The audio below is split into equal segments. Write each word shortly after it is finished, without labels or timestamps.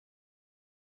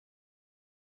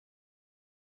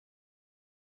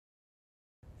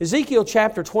Ezekiel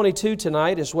chapter 22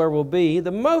 tonight is where we'll be.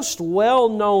 The most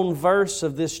well-known verse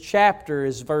of this chapter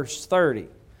is verse 30.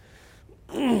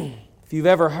 If you've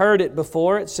ever heard it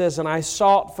before, it says, "And I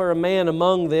sought for a man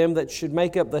among them that should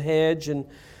make up the hedge and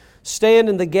stand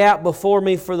in the gap before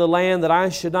me for the land, that I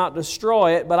should not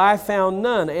destroy it, but I found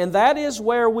none." And that is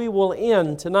where we will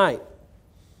end tonight.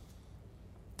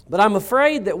 But I'm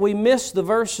afraid that we miss the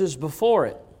verses before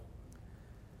it.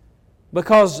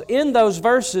 Because in those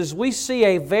verses we see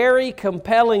a very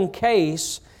compelling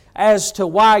case as to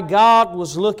why God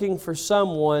was looking for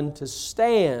someone to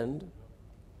stand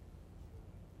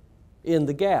in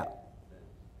the gap.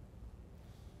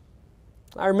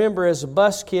 I remember as a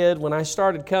bus kid, when I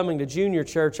started coming to junior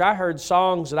church, I heard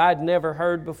songs that I'd never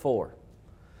heard before.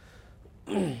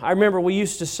 I remember we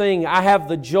used to sing, "I have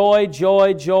the joy,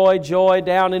 joy, joy, joy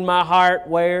down in my heart,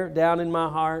 where? Down in my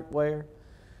heart, where?"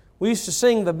 We used to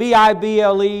sing the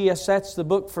B-I-B-L-E, yes, that's the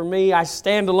book for me. I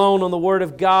stand alone on the Word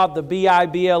of God, the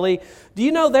B-I-B-L-E. Do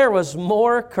you know there was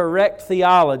more correct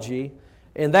theology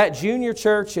in that junior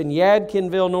church in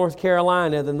Yadkinville, North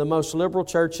Carolina than the most liberal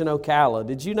church in Ocala?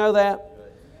 Did you know that?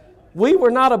 We were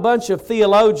not a bunch of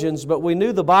theologians, but we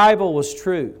knew the Bible was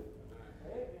true.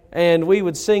 And we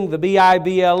would sing the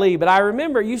B-I-B-L-E. But I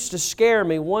remember it used to scare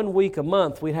me. 1 week a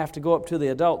month we'd have to go up to the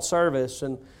adult service,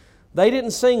 and they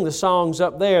didn't sing the songs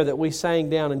up there that we sang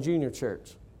down in junior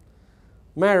church.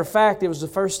 Matter of fact, it was the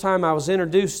first time I was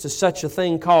introduced to such a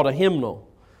thing called a hymnal.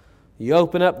 You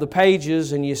open up the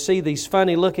pages and you see these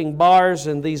funny looking bars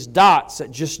and these dots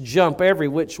that just jump every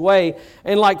which way,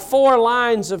 and like 4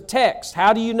 lines of text.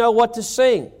 How do you know what to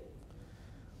sing?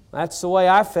 That's the way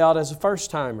I felt as a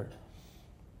first timer.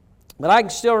 But I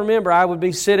can still remember I would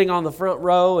be sitting on the front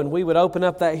row and we would open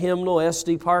up that hymnal.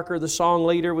 S.D. Parker, the song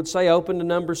leader, would say, "Open to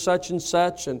number such and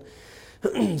such." And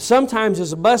sometimes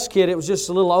as a bus kid it was just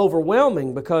a little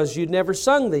overwhelming because you'd never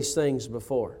sung these things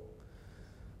before.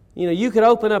 You know, you could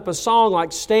open up a song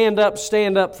like Stand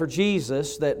Up for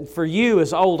Jesus, that for you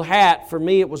is old hat, for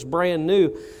me it was brand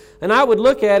new. And I would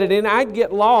look at it and I'd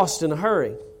get lost in a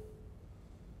hurry.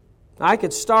 I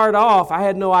could start off, I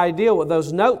had no idea what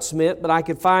those notes meant, but I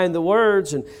could find the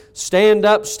words and stand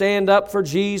up for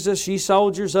Jesus, ye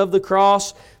soldiers of the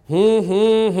cross,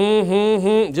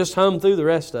 just hum through the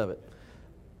rest of it.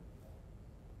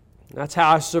 That's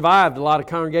how I survived a lot of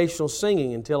congregational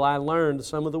singing until I learned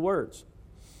some of the words.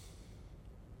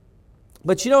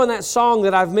 But you know, in that song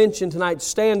that I've mentioned tonight,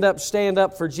 stand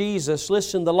up for Jesus,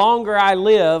 listen, the longer I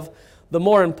live, the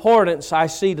more importance I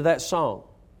see to that song.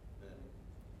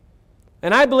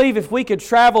 And I believe if we could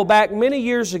travel back many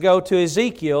years ago to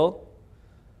Ezekiel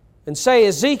and say,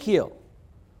 "Ezekiel,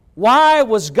 why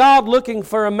was God looking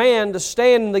for a man to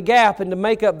stand in the gap and to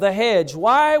make up the hedge?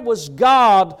 Why was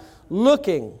God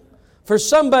looking for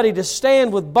somebody to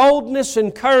stand with boldness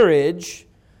and courage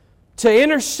to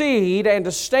intercede and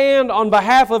to stand on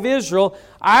behalf of Israel?"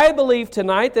 I believe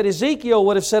tonight that Ezekiel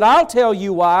would have said, "I'll tell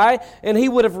you why," and he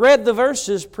would have read the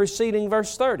verses preceding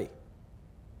verse 30.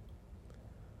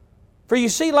 For you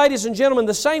see, ladies and gentlemen,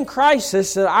 the same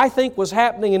crisis that I think was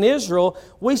happening in Israel,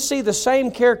 we see the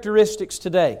same characteristics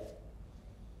today.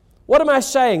 What am I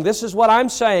saying? This is what I'm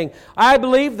saying. I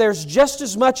believe there's just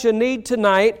as much a need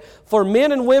tonight for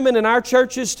men and women in our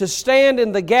churches to stand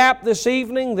in the gap this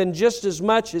evening than just as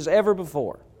much as ever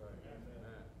before.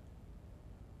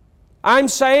 I'm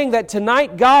saying that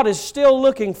tonight God is still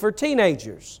looking for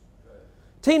teenagers.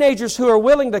 Teenagers who are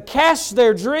willing to cast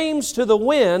their dreams to the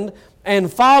wind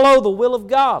and follow the will of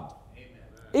God.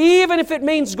 Even if it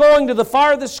means going to the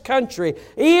farthest country,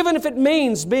 even if it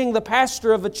means being the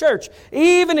pastor of a church,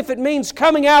 even if it means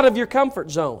coming out of your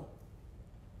comfort zone.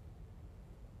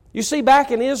 You see, back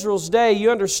in Israel's day,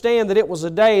 you understand that it was a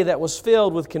day that was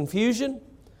filled with confusion.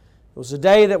 It was a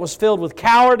day that was filled with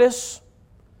cowardice.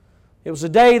 It was a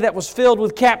day that was filled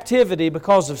with captivity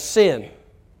because of sin.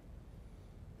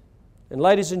 And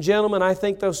ladies and gentlemen, I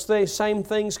think those same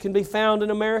things can be found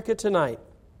in America tonight.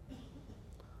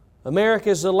 America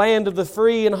is the land of the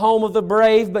free and home of the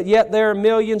brave, but yet there are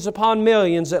millions upon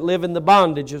millions that live in the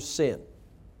bondage of sin.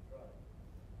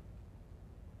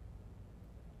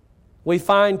 We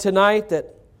find tonight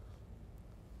that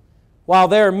while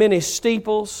there are many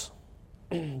steeples,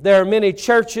 there are many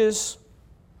churches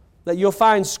that you'll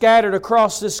find scattered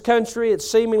across this country, it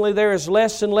seemingly there is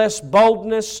less and less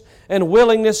boldness and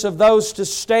willingness of those to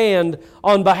stand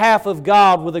on behalf of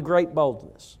God with a great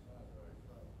boldness.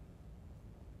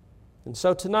 And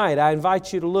so tonight I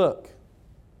invite you to look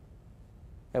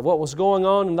at what was going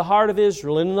on in the heart of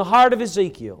Israel and in the heart of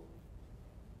Ezekiel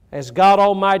as God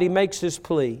Almighty makes His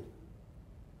plea.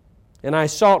 And I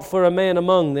sought for a man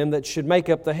among them that should make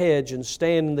up the hedge and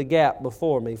stand in the gap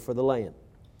before me for the land.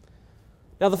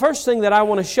 Now, the first thing that I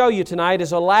want to show you tonight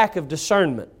is a lack of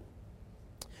discernment.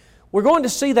 We're going to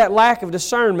see that lack of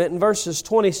discernment in verses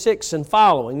 26 and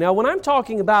following. Now, when I'm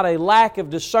talking about a lack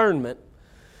of discernment,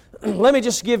 let me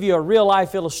just give you a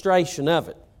real-life illustration of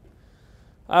it.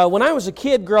 When I was a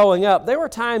kid growing up, there were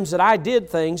times that I did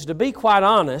things, to be quite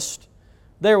honest,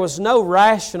 there was no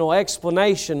rational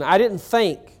explanation. I didn't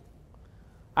think.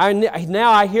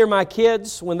 Now I hear my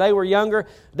kids, when they were younger,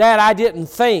 Dad, I didn't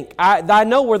think. I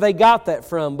know where they got that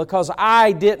from, because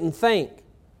I didn't think.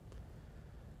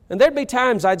 And there'd be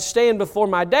times I'd stand before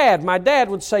my dad. My dad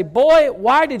would say, boy,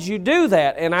 why did you do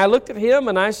that? And I looked at him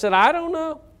and I said, I don't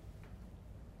know.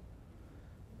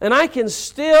 And I can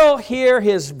still hear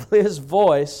his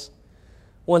voice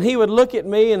when he would look at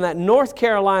me in that North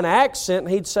Carolina accent,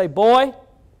 and he'd say, boy,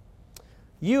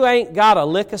 you ain't got a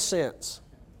lick of sense.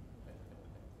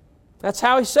 That's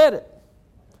how he said it.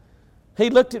 He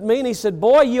looked at me and he said,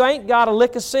 boy, you ain't got a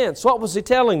lick of sense. What was he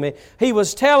telling me? He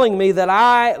was telling me that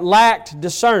I lacked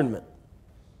discernment.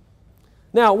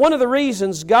 Now, one of the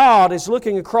reasons God is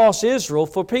looking across Israel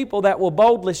for people that will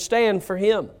boldly stand for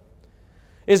Him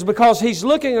is because He's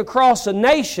looking across a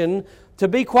nation, to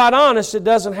be quite honest, it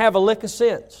doesn't have a lick of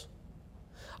sense.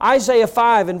 Isaiah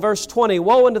 5 and verse 20,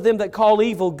 woe unto them that call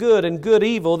evil good and good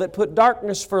evil, that put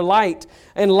darkness for light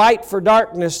and light for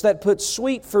darkness, that put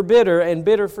sweet for bitter and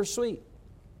bitter for sweet.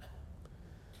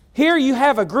 Here you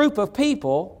have a group of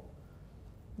people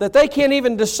that they can't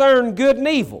even discern good and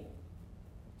evil.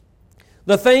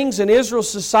 The things in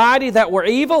Israel's society that were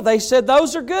evil, they said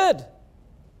those are good.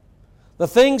 The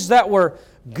things that were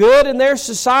good in their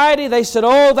society, they said,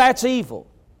 oh, that's evil.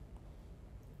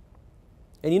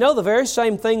 And you know, the very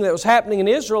same thing that was happening in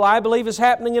Israel, I believe, is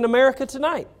happening in America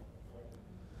tonight.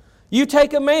 You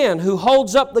take a man who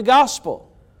holds up the gospel.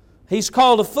 He's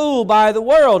called a fool by the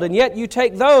world, and yet you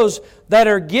take those that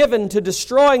are given to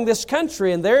destroying this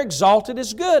country, and they're exalted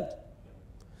as good.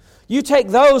 You take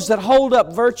those that hold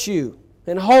up virtue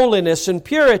and holiness and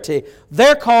purity,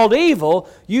 they're called evil.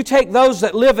 You take those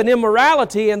that live in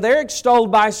immorality, and they're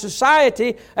extolled by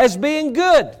society as being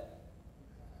good.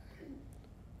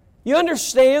 You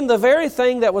understand, the very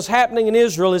thing that was happening in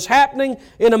Israel is happening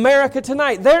in America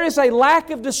tonight. There is a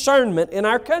lack of discernment in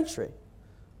our country.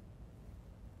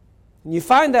 And you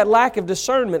find that lack of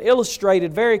discernment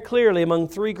illustrated very clearly among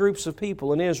three groups of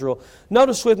people in Israel.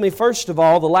 Notice with me, first of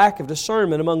all, the lack of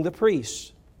discernment among the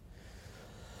priests.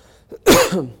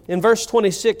 In verse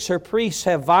 26, her priests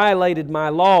have violated my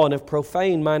law and have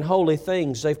profaned mine holy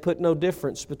things. They've put no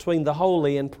difference between the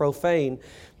holy and profane.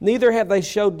 Neither have they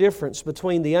showed difference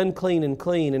between the unclean and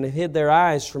clean, and have hid their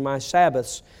eyes from my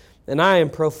Sabbaths, and I am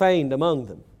profaned among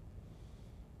them.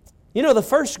 You know, the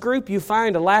first group you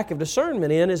find a lack of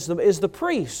discernment in is the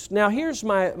priests. Now, here's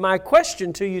my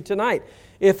question to you tonight.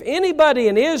 If anybody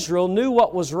in Israel knew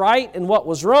what was right and what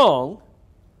was wrong,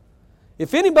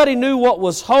 if anybody knew what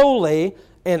was holy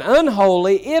and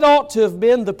unholy, it ought to have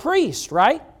been the priest,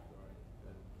 right?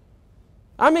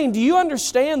 I mean, do you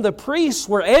understand the priests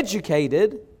were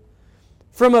educated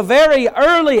from a very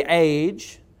early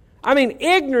age? I mean,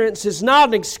 ignorance is not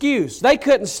an excuse. They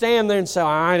couldn't stand there and say,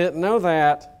 I didn't know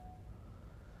that.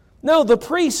 No, the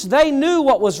priests, they knew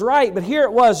what was right, but here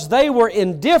it was, they were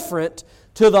indifferent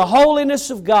to the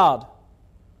holiness of God.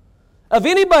 Of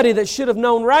anybody that should have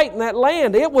known right in that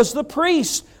land, it was the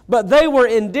priests, but they were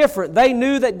indifferent. They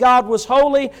knew that God was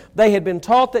holy. They had been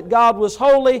taught that God was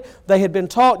holy. They had been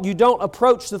taught you don't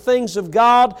approach the things of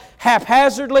God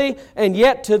haphazardly, and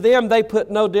yet to them they put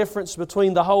no difference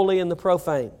between the holy and the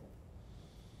profane.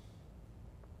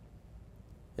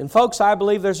 And folks, I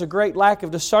believe there's a great lack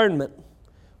of discernment.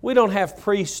 We don't have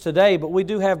priests today, but we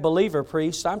do have believer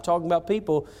priests. I'm talking about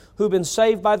people who've been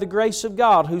saved by the grace of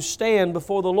God, who stand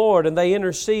before the Lord and they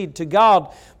intercede to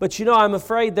God. But you know, I'm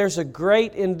afraid there's a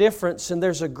great indifference and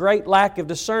there's a great lack of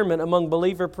discernment among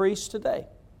believer priests today.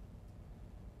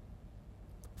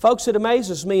 Folks, it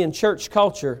amazes me in church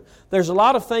culture. There's a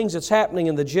lot of things that's happening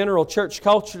in the general church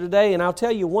culture today, and I'll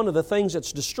tell you one of the things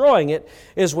that's destroying it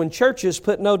is when churches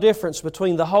put no difference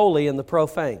between the holy and the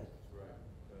profane.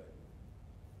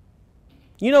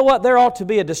 You know what? There ought to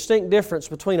be a distinct difference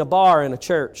between a bar and a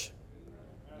church.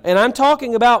 And I'm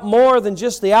talking about more than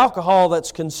just the alcohol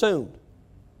that's consumed.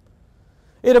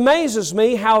 It amazes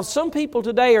me how some people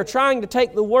today are trying to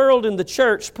take the world and the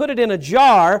church, put it in a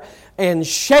jar, and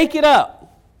shake it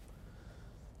up.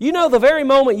 You know, the very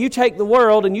moment you take the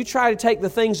world and you try to take the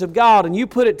things of God and you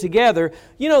put it together,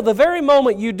 you know, the very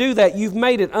moment you do that, you've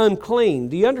made it unclean.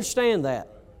 Do you understand that?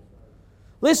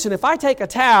 Listen, if I take a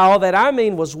towel that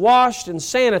was washed and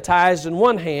sanitized in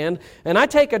one hand, and I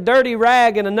take a dirty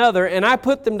rag in another, and I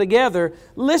put them together,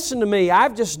 listen to me,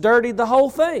 I've just dirtied the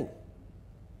whole thing.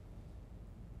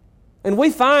 And we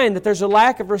find that there's a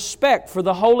lack of respect for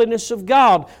the holiness of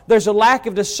God. There's a lack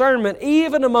of discernment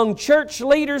even among church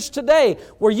leaders today,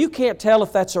 where you can't tell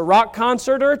if that's a rock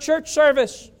concert or a church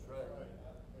service.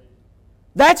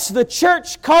 That's the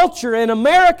church culture in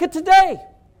America today.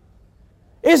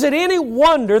 Is it any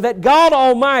wonder that God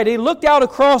Almighty looked out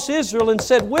across Israel and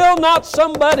said, "Will not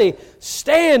somebody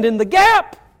stand in the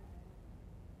gap?"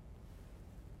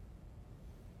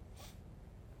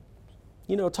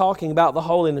 You know, talking about the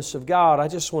holiness of God, I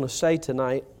just want to say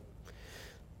tonight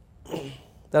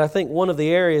that I think one of the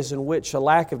areas in which a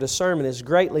lack of discernment is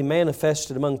greatly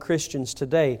manifested among Christians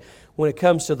today when it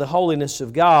comes to the holiness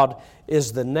of God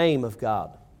is the name of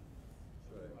God.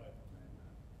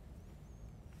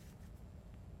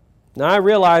 Now, I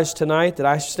realize tonight that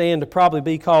I stand to probably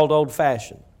be called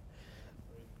old-fashioned.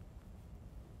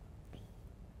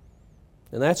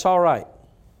 And that's all right.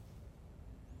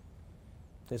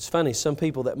 It's funny, some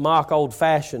people that mock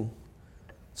old-fashioned,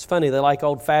 it's funny, they like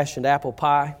old-fashioned apple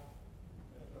pie.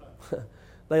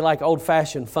 They like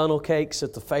old-fashioned funnel cakes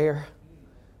at the fair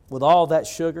with all that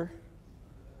sugar.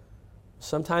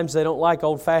 Sometimes they don't like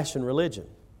old-fashioned religion.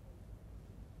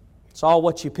 It's all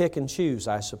what you pick and choose,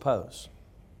 I suppose.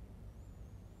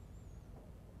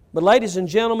 But ladies and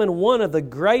gentlemen, one of the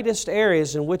greatest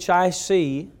areas in which I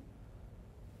see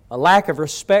a lack of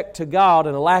respect to God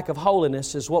and a lack of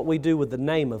holiness is what we do with the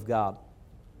name of God.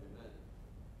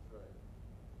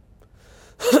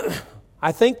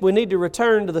 I think we need to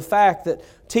return to the fact that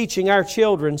teaching our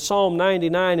children Psalm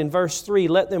 99 and verse 3,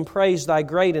 "Let them praise Thy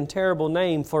great and terrible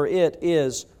name, for it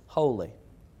is holy."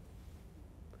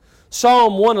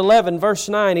 Psalm 111 verse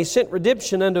 9, "He sent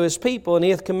redemption unto His people, and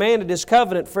He hath commanded His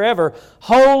covenant forever.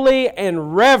 Holy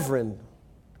and reverend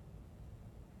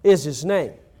is His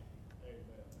name."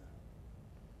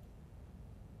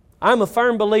 I'm a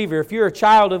firm believer, if you're a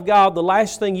child of God, the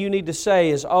last thing you need to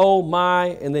say is, "Oh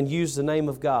my," and then use the name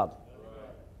of God.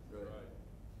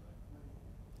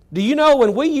 Do you know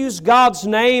when we use God's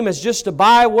name as just a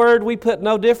byword, we put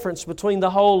no difference between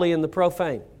the holy and the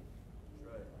profane?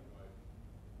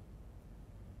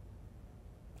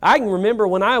 I can remember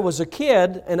when I was a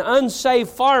kid, an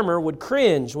unsaved farmer would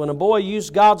cringe when a boy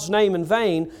used God's name in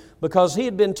vain because he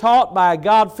had been taught by a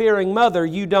God-fearing mother,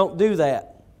 "You don't do that."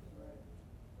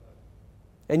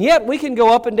 And yet we can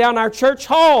go up and down our church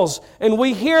halls and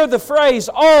we hear the phrase,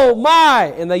 "Oh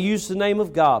my," and they use the name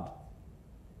of God.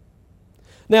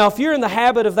 Now, if you're in the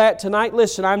habit of that tonight,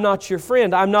 listen, I'm not your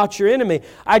friend, I'm not your enemy.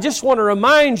 I just want to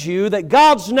remind you that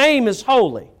God's name is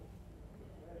holy.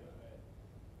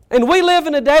 And we live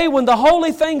in a day when the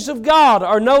holy things of God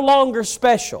are no longer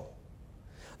special.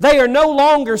 They are no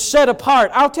longer set apart.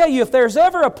 I'll tell you, if there's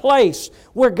ever a place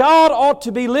where God ought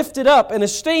to be lifted up and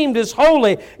esteemed as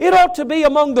holy, it ought to be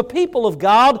among the people of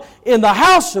God in the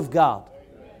house of God.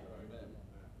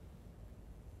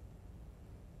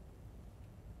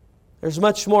 There's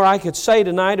much more I could say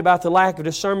tonight about the lack of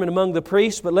discernment among the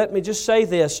priests, but let me just say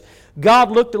this. God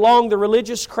looked along the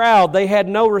religious crowd. They had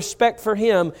no respect for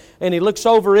Him, and He looks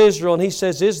over Israel and He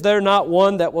says, "Is there not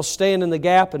one that will stand in the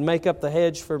gap and make up the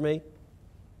hedge for me?"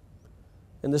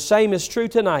 And the same is true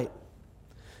tonight.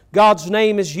 God's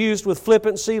name is used with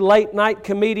flippancy. Late night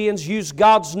comedians use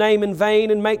God's name in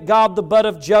vain and make God the butt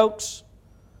of jokes.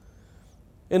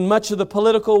 In much of the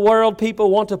political world, people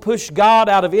want to push God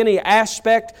out of any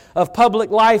aspect of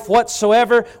public life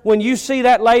whatsoever. When you see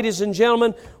that, ladies and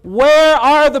gentlemen, where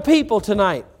are the people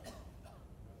tonight?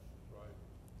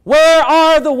 Where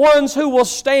are the ones who will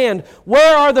stand?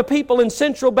 Where are the people in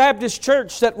Central Baptist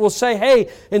Church that will say, "Hey,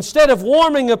 instead of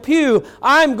warming a pew,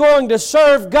 I'm going to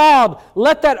serve God"?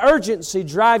 Let that urgency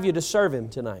drive you to serve Him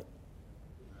tonight.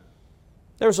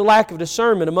 There was a lack of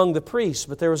discernment among the priests,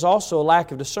 but there was also a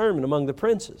lack of discernment among the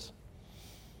princes.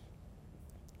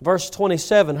 Verse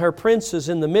 27, "Her princes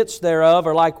in the midst thereof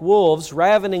are like wolves,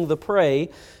 ravening the prey,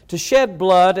 to shed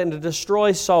blood and to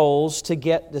destroy souls, to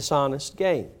get dishonest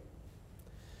gain."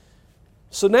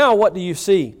 So now what do you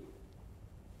see?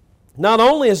 Not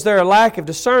only is there a lack of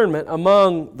discernment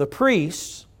among the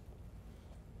priests,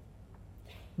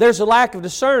 there's a lack of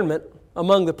discernment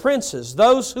among the princes,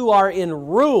 those who are in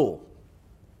rule,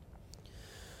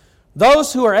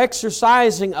 those who are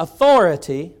exercising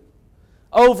authority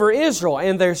over Israel.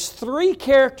 And there's three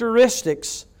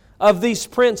characteristics of these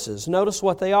princes. Notice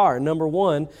what they are. Number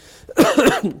one,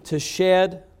 to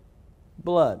shed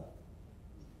blood.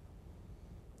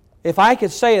 If I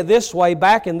could say it this way,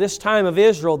 back in this time of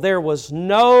Israel, there was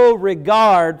no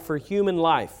regard for human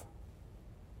life.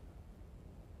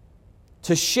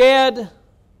 To shed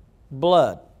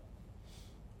blood.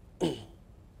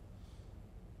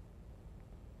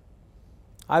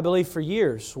 I believe for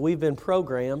years we've been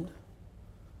programmed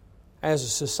as a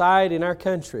society in our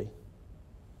country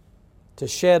to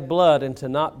shed blood and to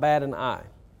not bat an eye.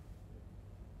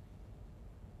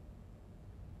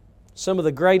 Some of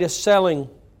the greatest selling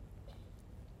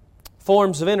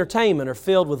forms of entertainment are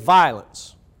filled with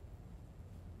violence,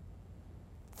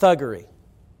 thuggery,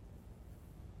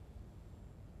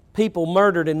 people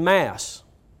murdered in mass,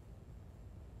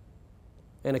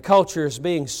 and a culture is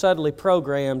being subtly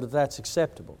programmed that that's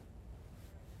acceptable.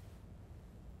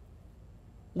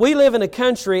 We live in a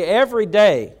country every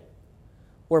day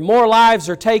where more lives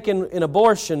are taken in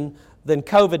abortion than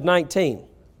COVID-19.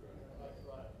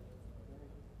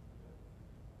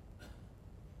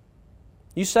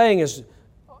 You saying, is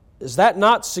that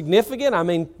not significant? I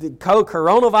mean, the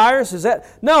coronavirus, is that?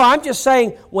 No, I'm just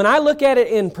saying, when I look at it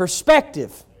in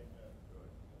perspective,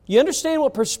 you understand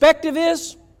what perspective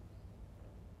is?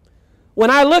 When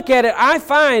I look at it, I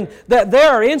find that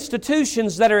there are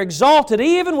institutions that are exalted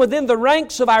even within the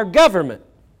ranks of our government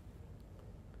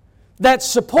that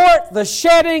support the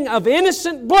shedding of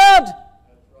innocent blood.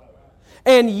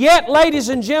 And yet, ladies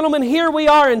and gentlemen, here we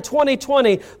are in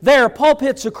 2020. There are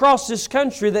pulpits across this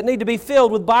country that need to be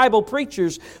filled with Bible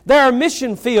preachers. There are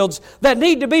mission fields that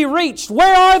need to be reached.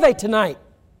 Where are they tonight?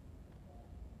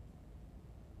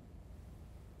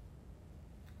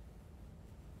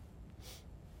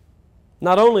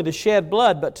 Not only to shed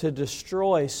blood, but to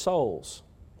destroy souls.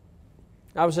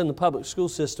 I was in the public school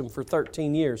system for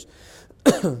 13 years,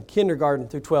 kindergarten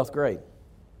through 12th grade.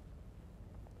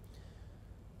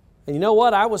 And you know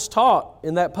what? I was taught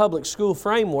in that public school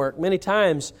framework, many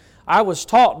times I was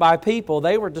taught by people,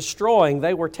 they were destroying,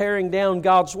 they were tearing down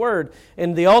God's Word,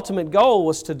 and the ultimate goal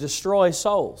was to destroy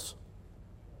souls.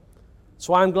 That's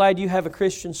why I'm glad you have a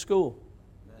Christian school.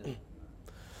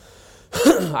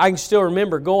 I can still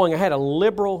remember going. I had a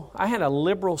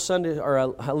liberal Sunday or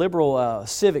a liberal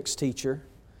civics teacher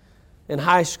in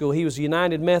high school. He was a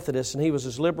United Methodist, and he was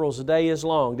as liberal as the day is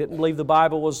long. Didn't believe the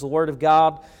Bible was the Word of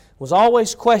God. Was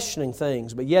always questioning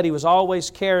things, but yet he was always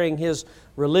carrying his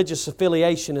religious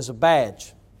affiliation as a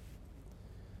badge.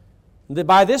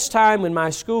 By this time in my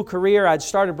school career, I'd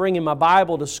started bringing my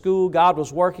Bible to school. God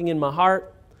was working in my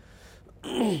heart.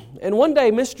 And one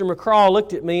day, Mr. McCraw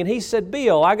looked at me and he said,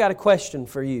 "Beal, I got a question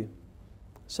for you."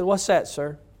 I said, "What's that,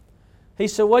 sir?" He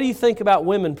said, "What do you think about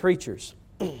women preachers?"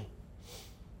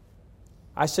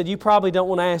 I said, "You probably don't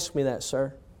want to ask me that,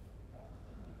 sir."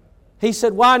 He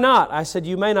said, "Why not?" I said,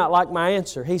 "You may not like my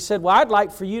answer." He said, "Well, I'd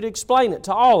like for you to explain it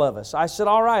to all of us." I said,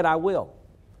 "All right, I will."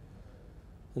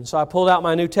 And so I pulled out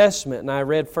my New Testament and I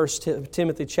read 1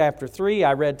 Timothy chapter 3.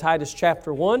 I read Titus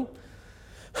chapter 1.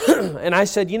 And I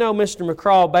said, "You know, Mr.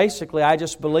 McCraw, basically I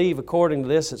just believe according to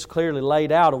this, it's clearly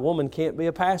laid out, a woman can't be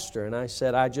a pastor." And I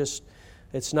said,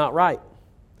 it's not right.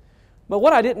 But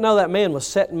what I didn't know, that man was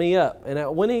setting me up.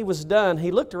 And when he was done,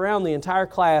 he looked around the entire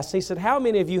class. He said, "How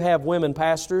many of you have women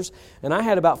pastors?" And I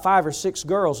had about 5 or 6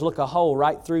 girls look a hole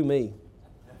right through me.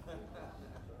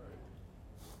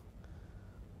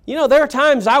 You know, there are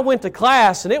times I went to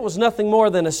class and it was nothing more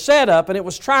than a setup, and it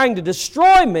was trying to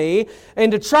destroy me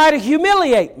and to try to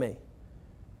humiliate me.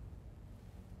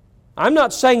 I'm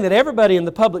not saying that everybody in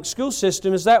the public school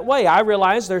system is that way. I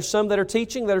realize there's some that are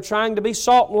teaching that are trying to be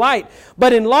salt and light.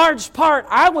 But in large part,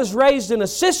 I was raised in a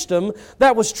system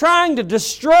that was trying to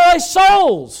destroy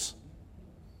souls.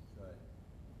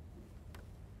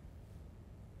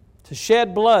 To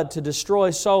shed blood, to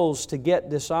destroy souls, to get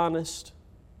dishonest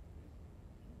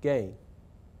gain.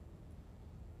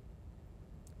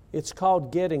 It's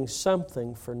called getting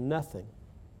something for nothing.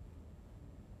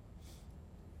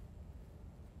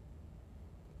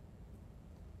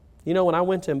 You know, when I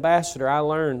went to Ambassador, I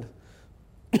learned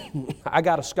I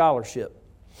got a scholarship.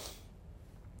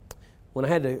 When I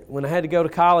had to go to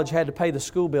college, I had to pay the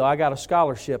school bill. I got a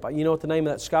scholarship. You know what the name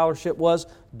of that scholarship was?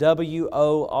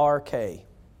 WORK.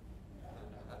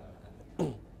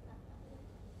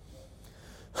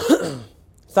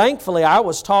 Thankfully, I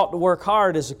was taught to work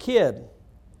hard as a kid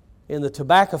in the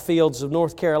tobacco fields of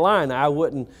North Carolina. I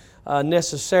wouldn't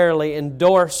necessarily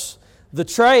endorse the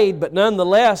trade, but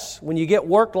nonetheless, when you get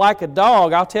worked like a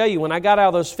dog, I'll tell you, when I got out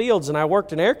of those fields and I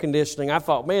worked in air conditioning, I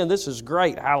thought, man, this is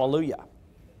great. Hallelujah.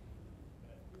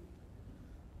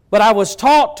 But I was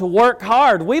taught to work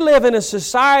hard. We live in a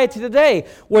society today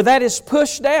where that is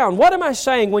pushed down. What am I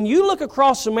saying? When you look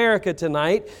across America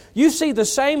tonight, you see the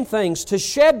same things: to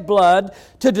shed blood,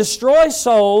 to destroy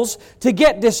souls, to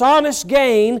get dishonest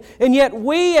gain, and yet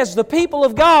we as the people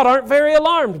of God aren't very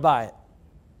alarmed by it.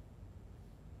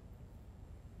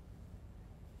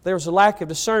 There was a lack of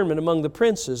discernment among the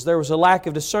princes. There was a lack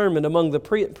of discernment among the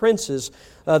princes,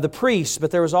 the priests, but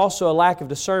there was also a lack of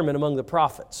discernment among the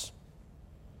prophets.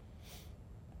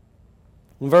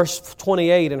 In verse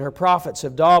 28, and her prophets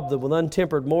have daubed them with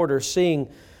untempered mortar, seeing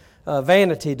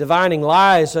vanity, divining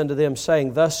lies unto them,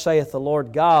 saying, Thus saith the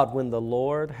Lord God, when the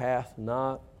Lord hath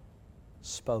not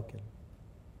spoken.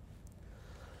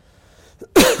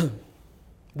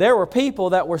 There were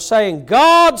people that were saying,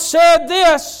 God said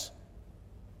this,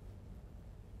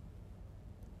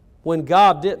 when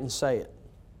God didn't say it.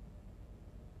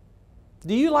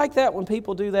 Do you like that when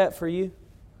people do that for you?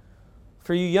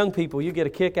 For you young people, you get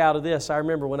a kick out of this. I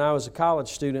remember when I was a college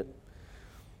student,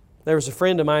 there was a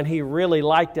friend of mine, he really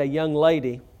liked a young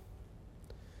lady.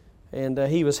 And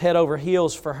he was head over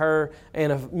heels for her.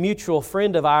 And a mutual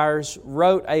friend of ours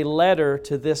wrote a letter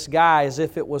to this guy as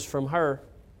if it was from her.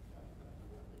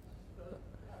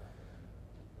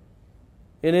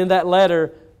 And in that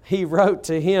letter, he wrote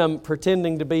to him,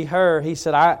 pretending to be her. He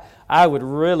said, I would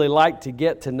really like to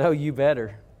get to know you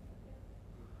better.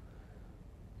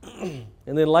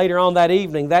 And then later on that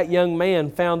evening, that young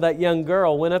man found that young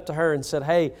girl, went up to her and said,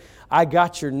 Hey, I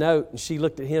got your note. And she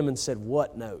looked at him and said,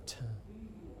 What note?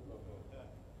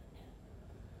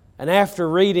 And after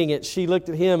reading it, she looked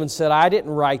at him and said, I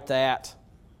didn't write that.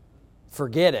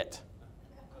 Forget it.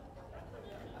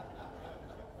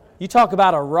 You talk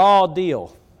about a raw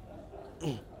deal.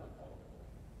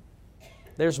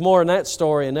 There's more in that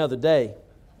story another day.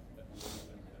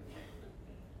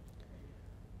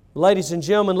 Ladies and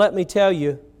gentlemen, let me tell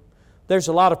you, there's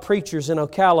a lot of preachers in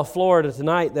Ocala, Florida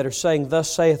tonight that are saying,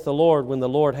 Thus saith the Lord, when the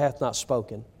Lord hath not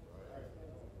spoken.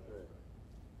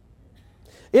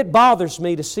 It bothers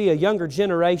me to see a younger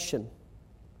generation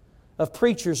of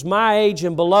preachers my age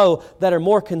and below that are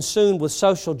more consumed with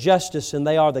social justice than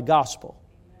they are the gospel.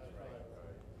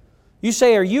 You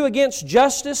say, are you against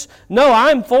justice? No,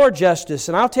 I'm for justice.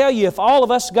 And I'll tell you, if all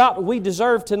of us got what we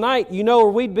deserve tonight, you know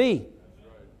where we'd be.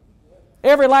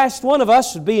 Every last one of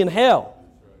us would be in hell.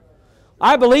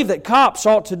 I believe that cops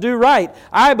ought to do right.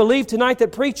 I believe tonight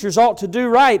that preachers ought to do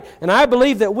right. And I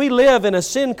believe that we live in a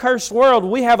sin-cursed world.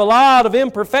 We have a lot of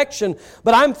imperfection.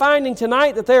 But I'm finding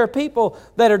tonight that there are people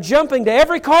that are jumping to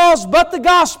every cause but the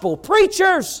gospel.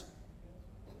 Preachers!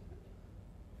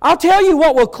 I'll tell you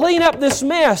what will clean up this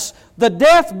mess. The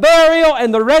death, burial,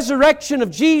 and the resurrection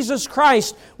of Jesus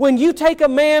Christ. When you take a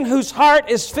man whose heart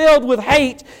is filled with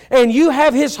hate and you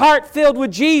have his heart filled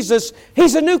with Jesus,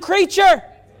 he's a new creature.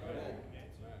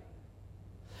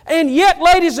 And yet,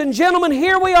 ladies and gentlemen,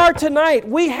 here we are tonight.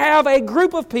 We have a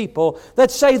group of people that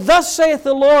say, Thus saith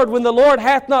the Lord, when the Lord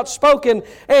hath not spoken.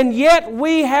 And yet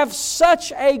we have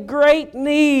such a great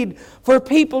need for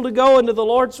people to go into the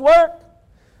Lord's work.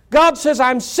 God says,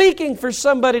 I'm seeking for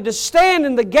somebody to stand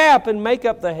in the gap and make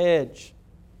up the hedge.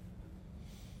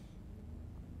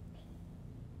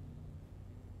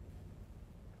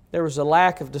 There was a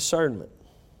lack of discernment.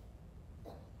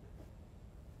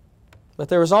 But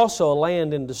there was also a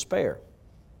land in despair.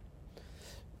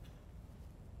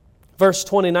 Verse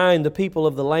 29, the people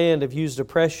of the land have used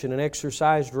oppression and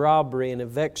exercised robbery and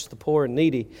have vexed the poor and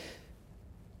needy.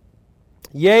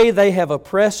 Yea, they have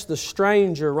oppressed the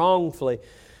stranger wrongfully.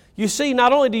 You see,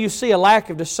 not only do you see a lack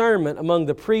of discernment among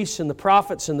the priests and the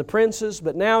prophets and the princes,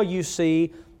 but now you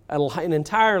see an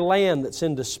entire land that's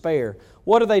in despair.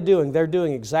 What are they doing? They're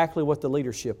doing exactly what the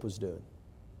leadership was doing.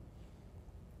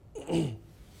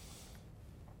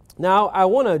 Now, I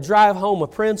want to drive home a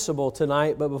principle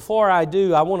tonight, but before I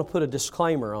do, I want to put a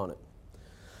disclaimer on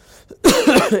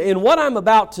it. In what I'm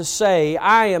about to say,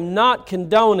 I am not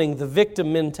condoning the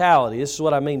victim mentality. This is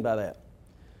what I mean by that.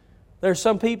 There are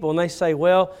some people and they say,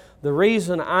 well, the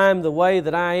reason I'm the way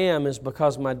that I am is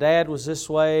because my dad was this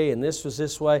way and this was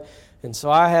this way, and so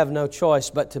I have no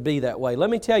choice but to be that way. Let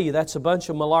me tell you, that's a bunch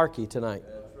of malarkey tonight.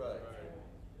 That's right.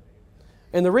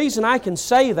 And the reason I can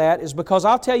say that is because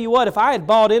I'll tell you what, if I had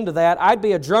bought into that, I'd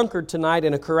be a drunkard tonight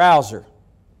and a carouser.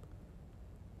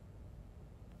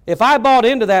 If I bought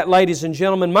into that, ladies and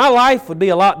gentlemen, my life would be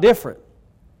a lot different.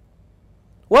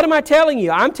 What am I telling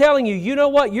you? I'm telling you, you know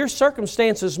what? Your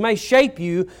circumstances may shape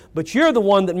you, but you're the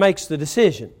one that makes the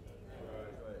decision.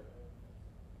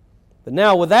 But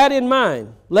now, with that in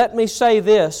mind, let me say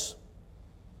this.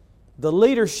 The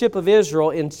leadership of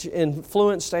Israel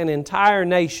influenced an entire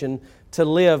nation to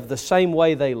live the same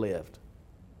way they lived.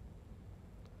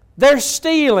 They're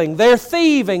stealing, they're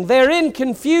thieving, they're in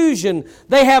confusion.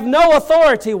 They have no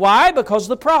authority. Why? Because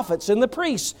the prophets and the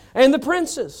priests and the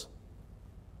princes.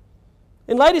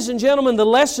 And ladies and gentlemen, the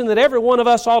lesson that every one of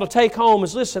us ought to take home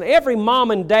is, listen, every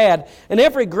mom and dad and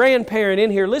every grandparent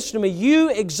in here, listen to me, you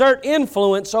exert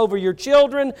influence over your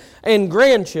children and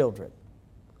grandchildren.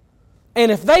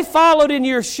 And if they followed in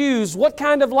your shoes, what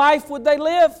kind of life would they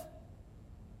live?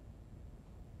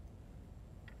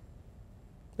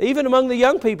 Even among the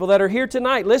young people that are here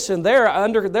tonight, listen,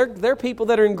 they're people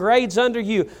that are in grades under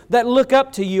you, that look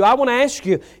up to you. I want to ask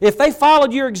you, if they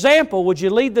followed your example, would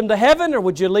you lead them to heaven or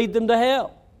would you lead them to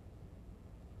hell?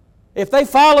 If they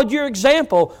followed your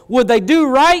example, would they do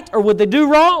right or would they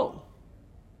do wrong?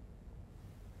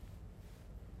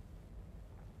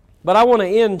 But I want to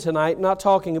end tonight not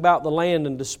talking about the land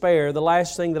and despair. The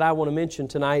last thing that I want to mention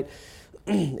tonight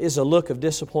is a look of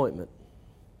disappointment.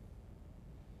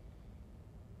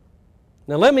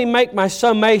 Now let me make my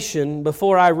summation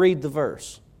before I read the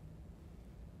verse.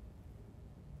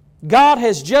 God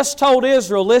has just told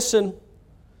Israel, listen,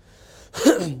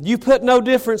 you put no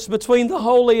difference between the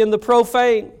holy and the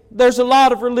profane. There's a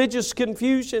lot of religious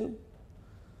confusion.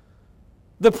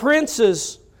 The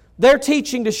princes, they're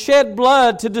teaching to shed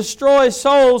blood, to destroy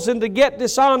souls, and to get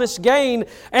dishonest gain.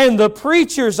 And the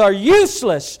preachers are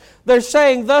useless. They're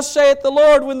saying, thus saith the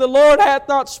Lord, when the Lord hath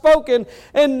not spoken.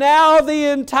 And now the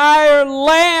entire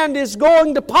land is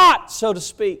going to pot, so to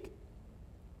speak.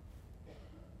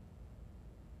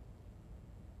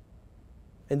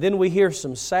 And then we hear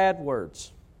some sad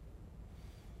words.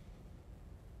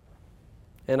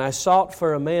 And I sought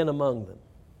for a man among them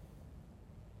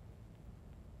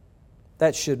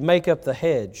that should make up the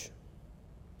hedge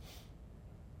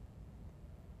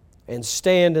and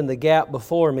stand in the gap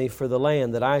before me for the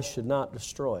land, that I should not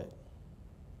destroy it.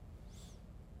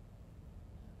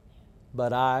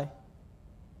 But I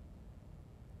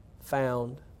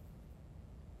found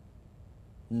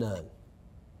none.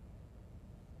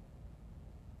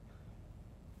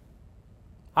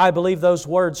 I believe those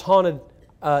words haunted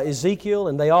Ezekiel,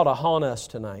 and they ought to haunt us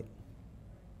tonight.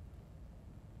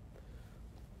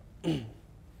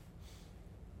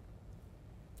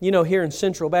 You know, here in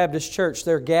Central Baptist Church,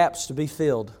 there are gaps to be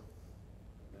filled.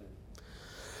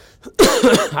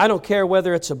 I don't care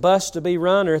whether it's a bus to be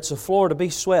run or it's a floor to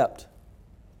be swept.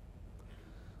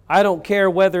 I don't care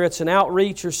whether it's an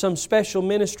outreach or some special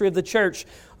ministry of the church.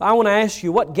 I want to ask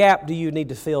you, what gap do you need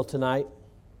to fill tonight?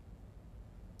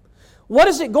 What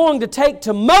is it going to take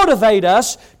to motivate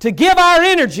us to give our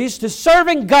energies to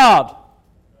serving God?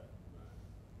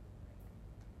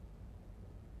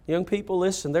 Young people,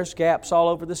 listen, there's gaps all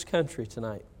over this country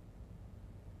tonight.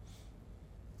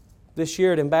 This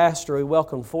year at Ambassador, we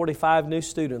welcomed 45 new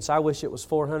students. I wish it was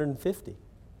 450. It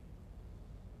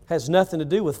has nothing to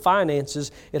do with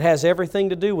finances. It has everything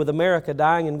to do with America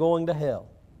dying and going to hell.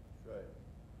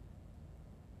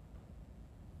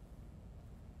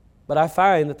 But I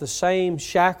find that the same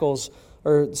shackles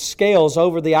or scales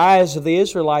over the eyes of the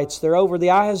Israelites, they're over the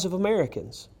eyes of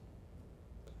Americans.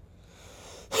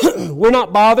 We're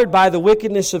not bothered by the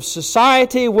wickedness of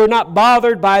society. We're not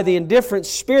bothered by the indifference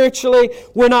spiritually.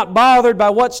 We're not bothered by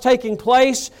what's taking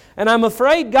place. And I'm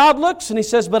afraid God looks and He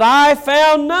says, but I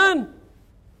found none.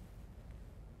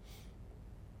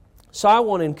 So I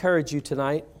want to encourage you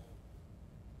tonight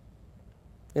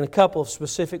in a couple of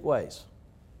specific ways.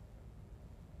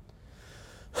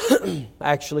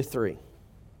 Actually, 3.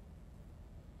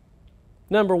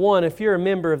 Number 1, if you're a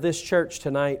member of this church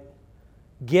tonight,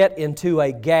 get into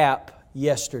a gap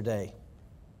yesterday.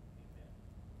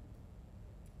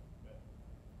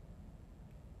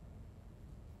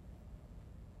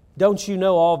 Don't you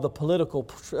know all the political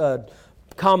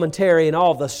commentary and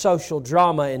all the social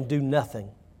drama and do nothing?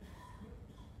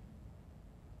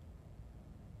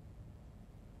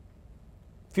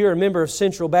 If you're a member of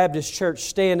Central Baptist Church,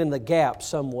 stand in the gap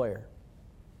somewhere.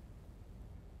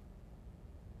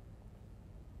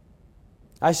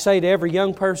 I say to every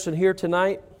young person here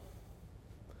tonight,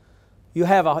 you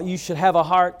should have a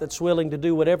heart that's willing to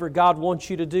do whatever God wants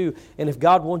you to do. And if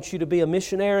God wants you to be a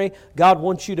missionary, God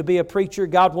wants you to be a preacher,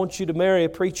 God wants you to marry a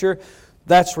preacher,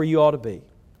 that's where you ought to be.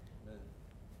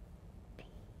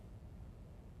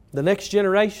 The next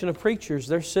generation of preachers,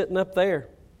 they're sitting up there.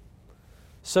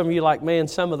 Some of you are like, man,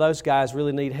 some of those guys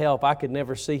really need help. I could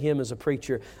never see him as a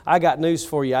preacher. I got news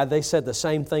for you. They said the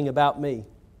same thing about me.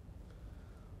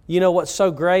 You know what's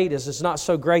so great is it's not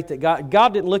so great that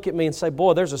God didn't look at me and say,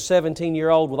 boy, there's a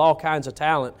 17-year-old with all kinds of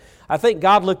talent. I think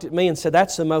God looked at me and said,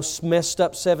 that's the most messed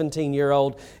up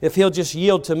 17-year-old. If he'll just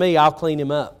yield to me, I'll clean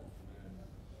him up.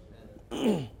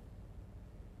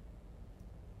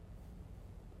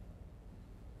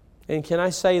 And can I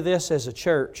say this as a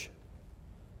church?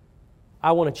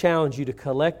 I want to challenge you to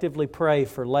collectively pray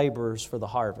for laborers for the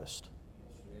harvest.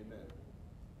 Amen.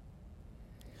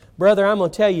 Brother, I'm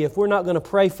going to tell you, if we're not going to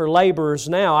pray for laborers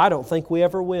now, I don't think we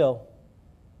ever will.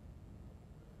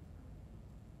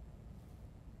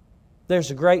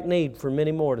 There's a great need for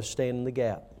many more to stand in the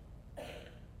gap.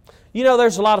 You know,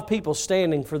 there's a lot of people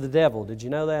standing for the devil. Did you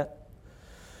know that?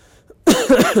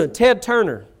 Ted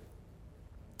Turner,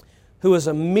 who is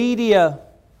a media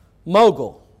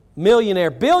mogul, millionaire,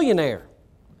 billionaire.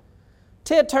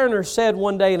 Ted Turner said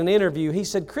one day in an interview, he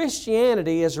said,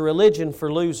 Christianity is a religion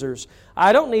for losers.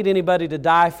 I don't need anybody to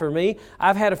die for me.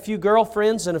 I've had a few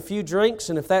girlfriends and a few drinks,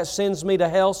 and if that sends me to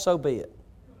hell, so be it.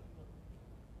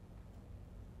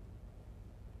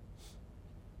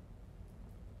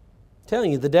 I'm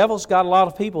telling you, the devil's got a lot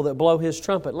of people that blow his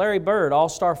trumpet. Larry Bird,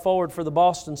 all-star forward for the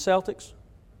Boston Celtics.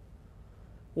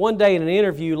 One day in an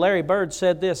interview, Larry Bird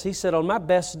said this. He said, on my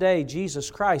best day, Jesus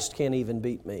Christ can't even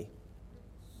beat me.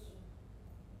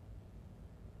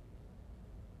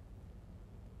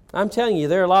 I'm telling you,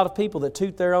 there are a lot of people that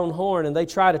toot their own horn and they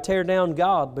try to tear down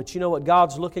God. But you know what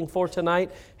God's looking for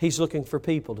tonight? He's looking for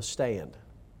people to stand.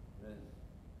 Amen.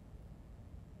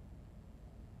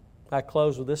 I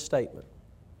close with this statement.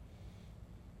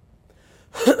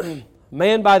 A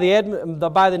man by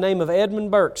the name of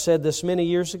Edmund Burke said this many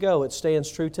years ago. It stands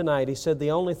true tonight. He said,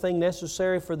 the only thing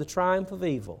necessary for the triumph of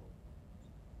evil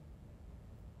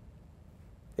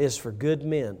is for good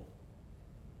men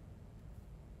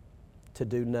to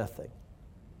do nothing.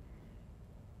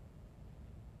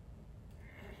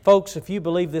 Folks, if you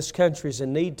believe this country's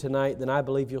in need tonight, then I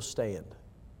believe you'll stand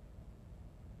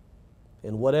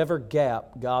in whatever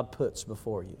gap God puts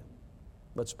before you.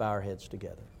 Let's bow our heads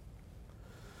together.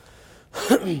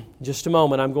 Just a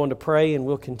moment, I'm going to pray and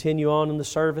we'll continue on in the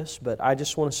service, but I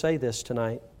just want to say this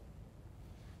tonight.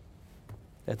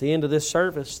 At the end of this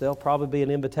service, there'll probably be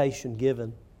an invitation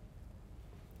given.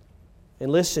 And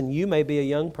listen, you may be a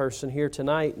young person here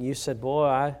tonight and you said, boy,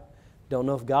 I don't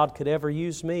know if God could ever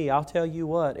use me. I'll tell you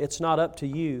what, it's not up to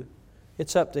you.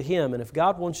 It's up to Him. And if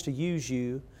God wants to use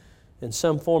you in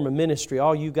some form of ministry,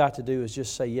 all you got to do is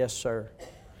just say, yes, sir.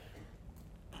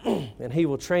 And He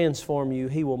will transform you.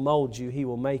 He will mold you. He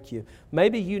will make you.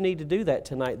 Maybe you need to do that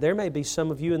tonight. There may be some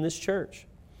of you in this church.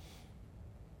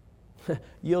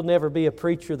 You'll never be a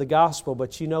preacher of the gospel,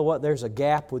 but you know what? There's a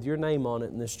gap with your name on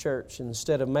it in this church. And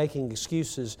instead of making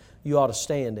excuses, you ought to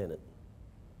stand in it.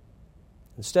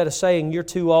 Instead of saying you're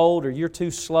too old or you're too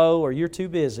slow or you're too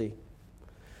busy,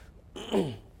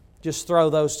 just throw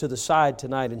those to the side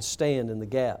tonight and stand in the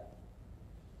gap.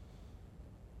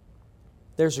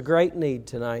 There's a great need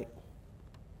tonight.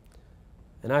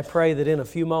 And I pray that in a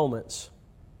few moments,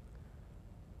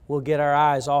 we'll get our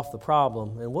eyes off the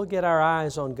problem and we'll get our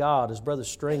eyes on God as Brother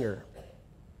Stringer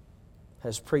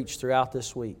has preached throughout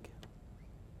this week.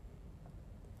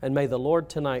 And may the Lord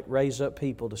tonight raise up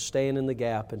people to stand in the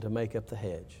gap and to make up the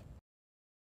hedge.